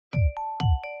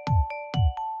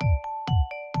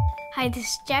Hi, this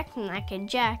is Jack from Like a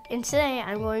Jack, and today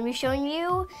I'm going to be showing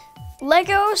you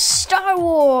Lego Star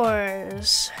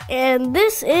Wars. And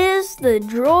this is the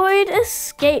Droid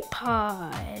escape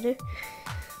pod.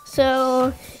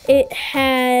 So it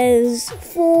has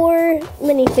 4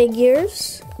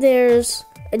 minifigures. There's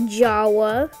a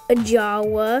Jawa,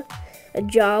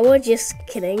 just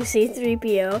kidding,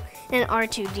 C-3PO, and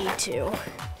R2-D2,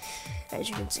 as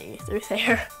you can see through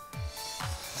there.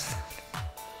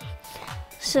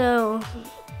 So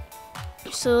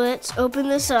let's open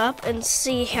this up and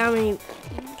see how many.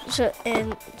 So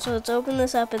let's open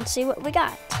this up and see what we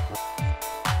got.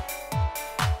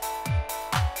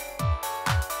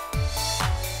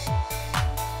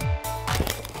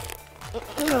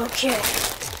 Okay.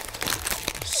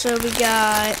 So we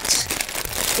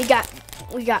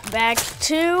got bag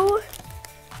 2,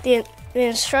 the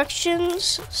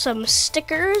instructions, some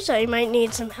stickers. I might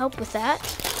need some help with that.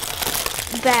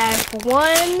 Bag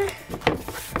 1,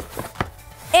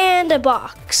 and a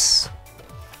box.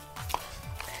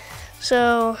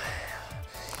 So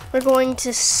we're going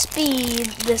to speed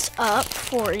this up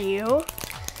for you.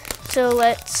 So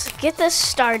let's get this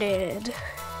started.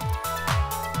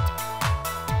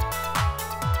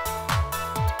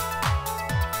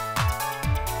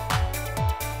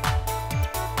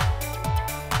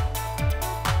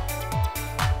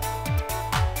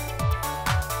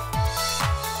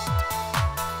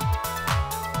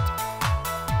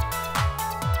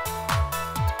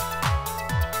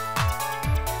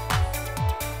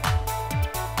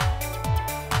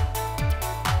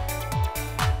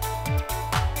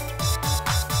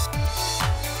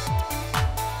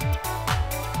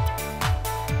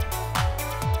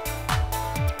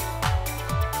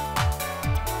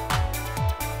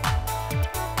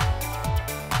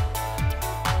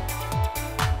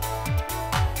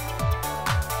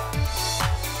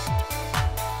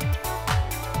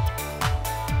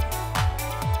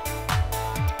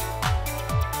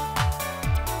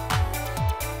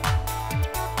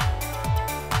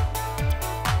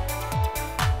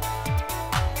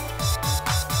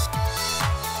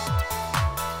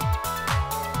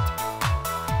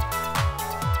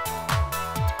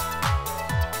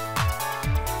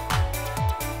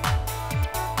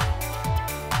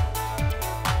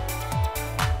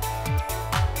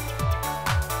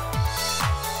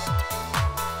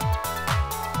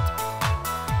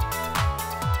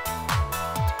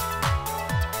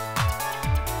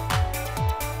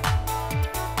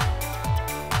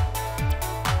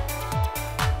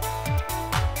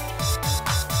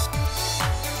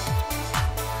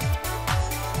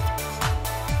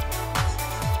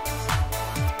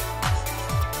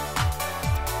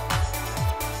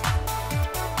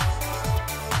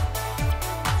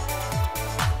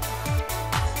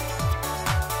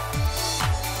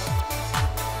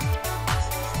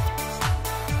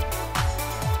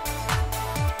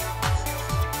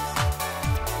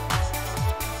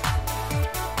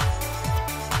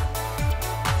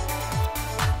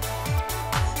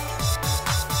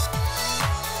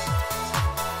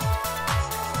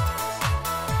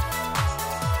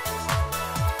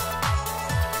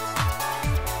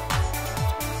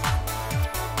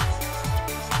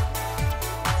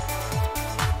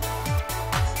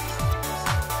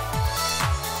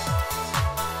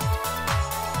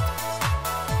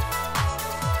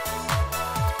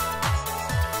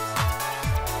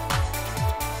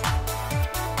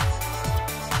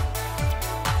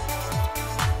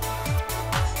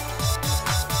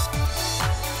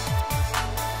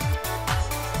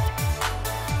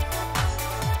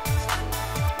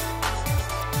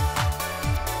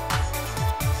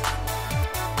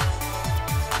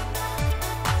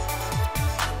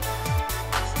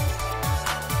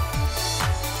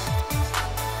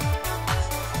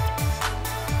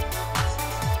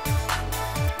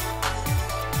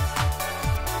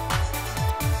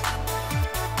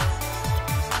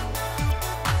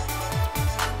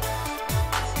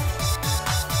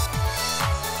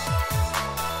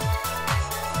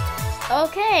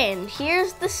 Okay, and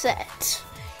here's the set.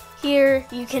 Here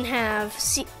you can have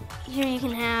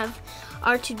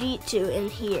R2-D2 in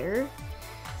here,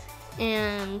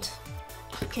 and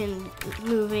you can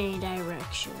move any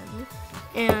direction.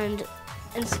 And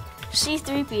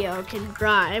C-3PO can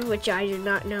drive, which I do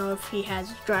not know if he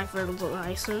has a driver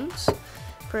license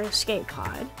for escape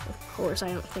pod. Of course,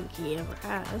 I don't think he ever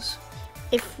has.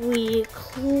 If we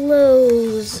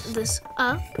close this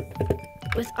up,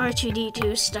 with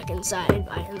R2-D2 stuck inside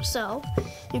by himself,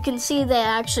 you can see that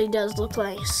it actually does look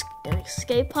like an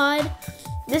escape pod.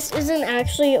 This isn't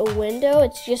actually a window,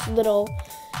 it's just a little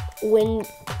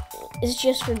It's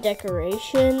just for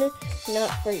decoration, not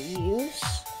for use.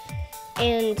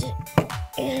 And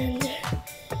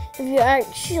if you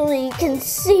actually can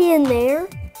see in there,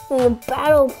 the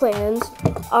battle plans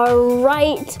are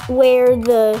right where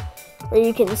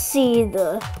you can see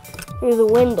through the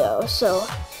window. So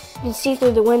you can see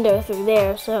through the window through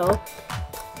there. So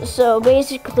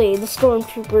basically, the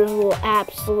stormtroopers will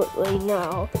absolutely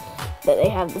know that they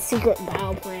have the secret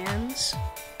battle plans.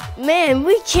 Man,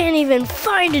 we can't even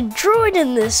find a droid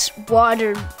in this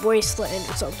water wasteland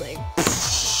or something.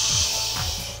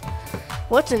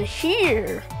 What's in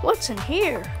here? What's in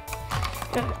here?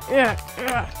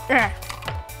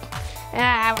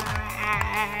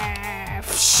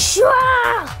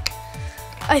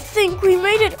 I think we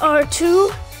made it,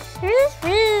 R2.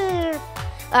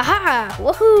 Aha!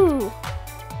 Woohoo!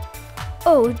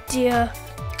 Oh dear.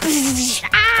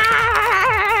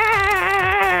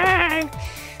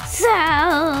 So,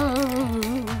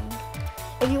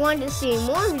 if you want to see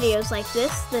more videos like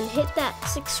this, then hit that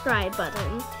subscribe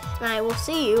button, and I will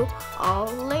see you all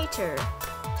later.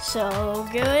 So,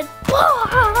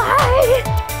 goodbye!